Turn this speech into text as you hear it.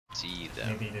See them.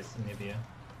 Maybe this, maybe yeah.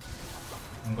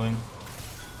 I'm going.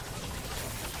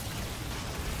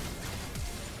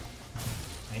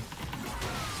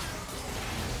 Nice.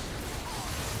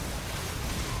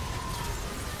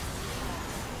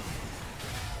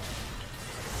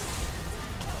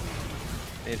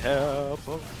 Need help,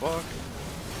 oh fuck.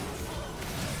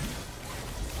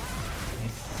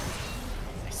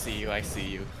 Nice. I see you, I see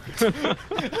you. You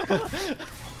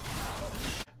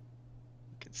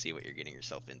can see what you're getting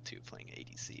yourself into playing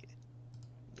ADC in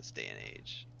this day and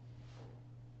age.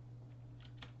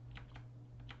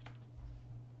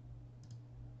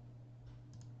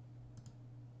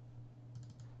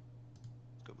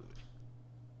 Go move.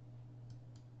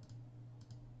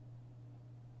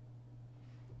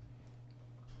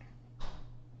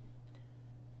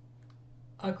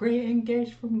 A great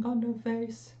engage from Gundam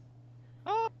Face.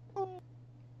 Oh,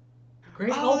 Great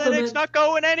that ultimate. Nick's not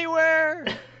going anywhere!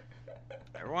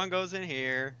 Everyone goes in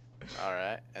here.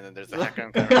 Alright, and then there's a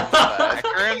Hecarim coming around the side.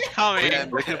 Hecarim's coming!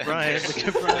 Look at Brian, look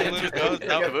at Brian. Lulu goes up, Look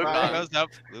at Brian Wukong. goes up,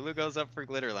 Lulu goes up for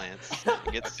Glitter Lance.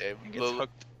 He gets, Okay, he gets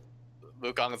hooked.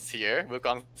 Wukong's here.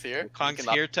 Wukong's here. Kong's He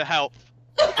cannot- here to help.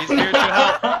 He's here to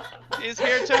help. He's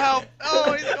here to help.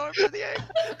 Oh, he's going for the egg.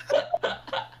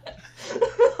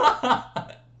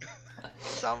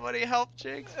 Somebody help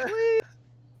Jigs, please.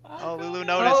 Oh, Lulu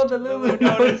noticed. Oh, the Lulu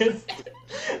noticed.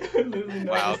 Lulu noticed.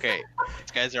 Wow, okay.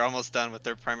 These guys are almost done with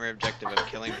their primary objective of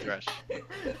killing Thresh.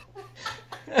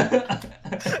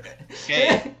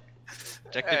 Okay.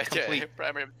 Objective complete.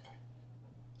 Primary.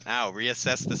 Now,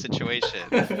 reassess the situation.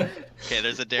 Okay,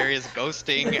 there's a Darius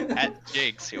ghosting at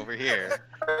Jigs over here.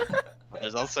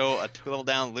 There's also a 2-level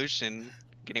down Lucian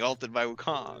getting ulted by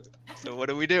Wukong. So what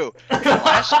do we do?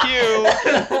 Flash Q!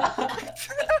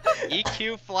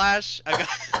 EQ flash. In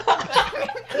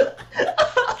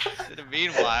the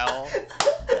meanwhile,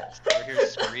 just over here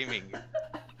screaming.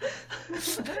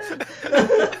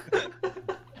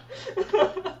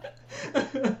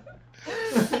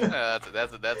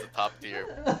 That's a top tier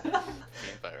team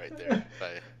fight right there. If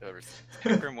I ever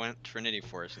seen. Hecarim went Trinity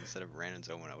Force instead of Ran and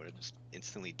Zoman, I would have just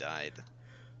instantly died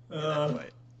in that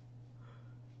fight.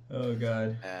 Oh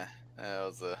god. Yeah, that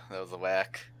was a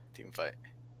whack team fight.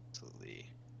 Absolutely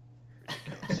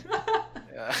ridiculous.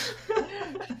 Yeah.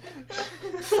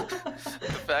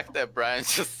 The fact that Brian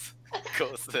just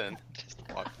goes in, Just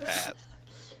walk past,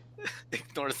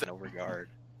 ignores it. no regard.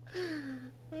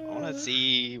 I want to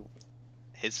see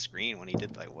his screen when he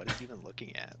did like what is he even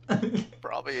looking at?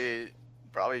 Probably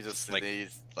just Like-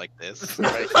 these Like this?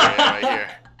 right here, right here.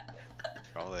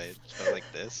 Probably just like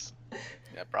this.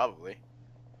 Yeah, probably.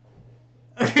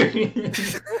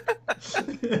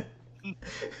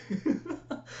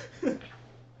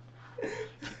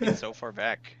 He's so far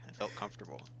back, I felt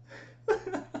comfortable.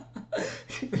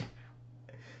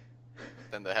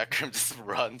 Then the Hecarim just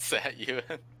runs at you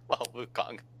while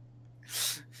Wukong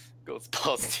goes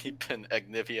balls deep in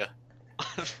Agnivia.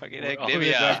 Fucking We're all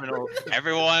gonna drive an Agnivia. ult.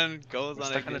 Everyone goes We're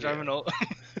on stuck on a driving Agnivia. ult.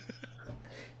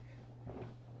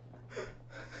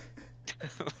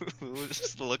 Lulu's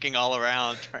just looking all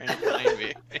around trying to find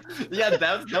me. Yeah,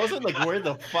 that wasn't like where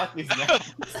the fuck is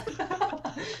that?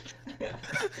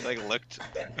 Like looked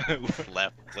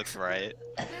left, looked right.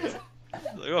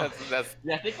 Like, oh. That's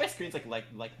Yeah, I think my screen's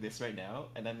like this right now,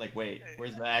 and then like wait,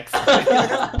 where's Max?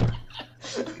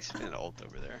 He's been ult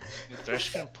over there.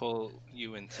 Thresh can pull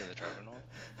you into the driving ult.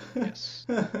 Yes.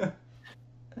 good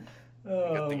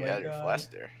Oh thing you my had your god. flash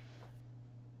there.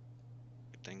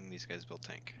 Good thing these guys built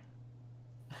tank.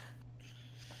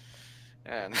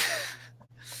 And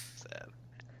Sad.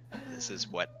 This is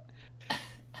what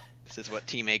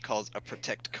Team A calls a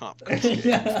protect comp.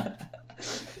 Yeah.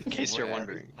 In case you're Every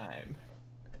wondering. time.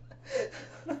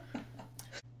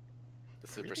 the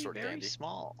super Really short very candy.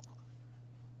 small.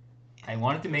 I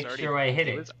wanted to It was make already- sure I hit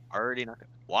it it. was already not.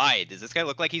 Why? Does this guy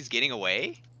look like he's getting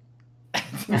away?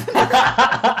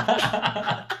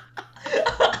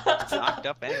 Knocked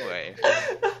up anyway.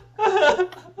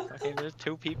 Okay, there's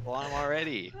 2 people on him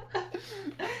already.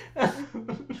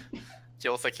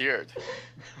 Kill secured.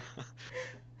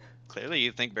 Clearly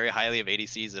you think very highly of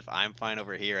ADCs if I'm fine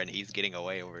over here and he's getting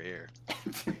away over here.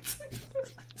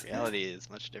 Reality is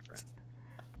much different.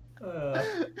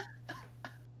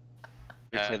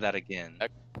 Replay that again.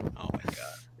 Oh my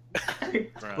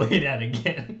god. Play that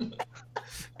again.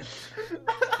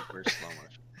 Super slow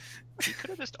motion. He could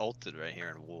have just ulted right here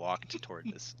and walked toward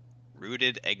this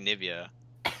rooted Agnivia.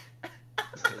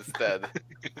 Instead.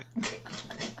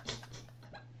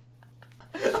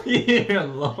 You're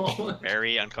alone.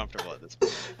 Very uncomfortable at this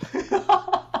point.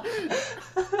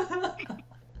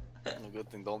 Good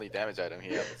thing the only damage item he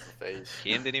had was the face.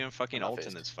 Kian didn't even fucking Not ult in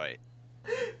phased. this fight.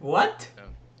 What?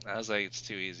 I was like, it's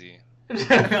too easy. You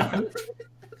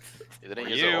didn't For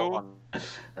use you. it all on.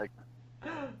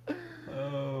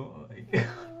 Oh my god.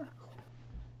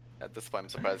 At this point, I'm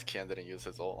surprised Kian didn't use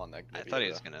his ult on Agnivia. I thought he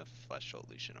was gonna flash ult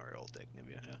Lucian or ult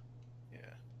Agnivia. Yeah. Yeah.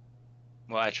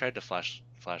 Well, I tried to flash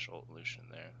ult Lucian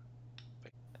there.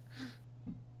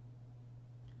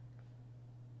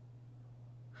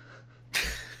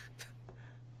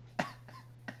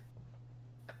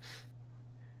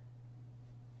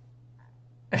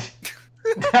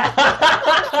 Putting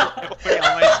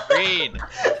on my screen.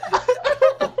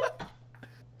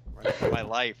 Running for my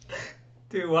life.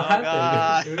 Dude, what Oh, happened?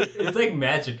 God. It's like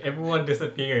magic. Everyone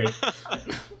disappeared.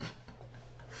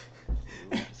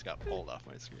 Ooh, just got pulled off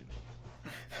my screen.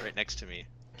 Right next to me.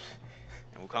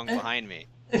 And Wukong behind me.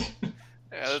 Yeah,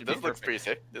 Should be this looks perfect. pretty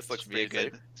safe. This looks Should be a pretty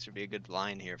good. Should be a good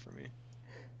line here for me.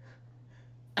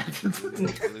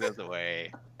 Blue goes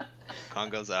away. Wukong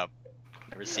goes up.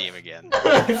 Never see him again. safe.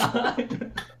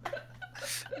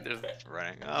 There's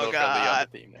Running. no Oh friendly on god.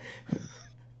 the team now.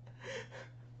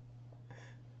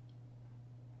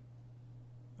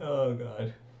 Oh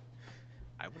god.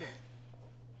 I would have.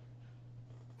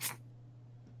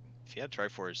 If he had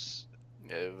Triforce,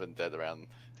 Yeah, you've been dead around.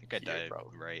 I think I'd Here, die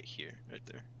probably. right here, right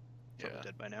there. Probably Yeah.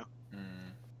 dead by now.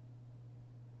 Mm.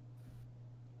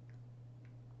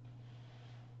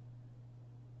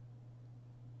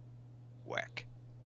 Whack.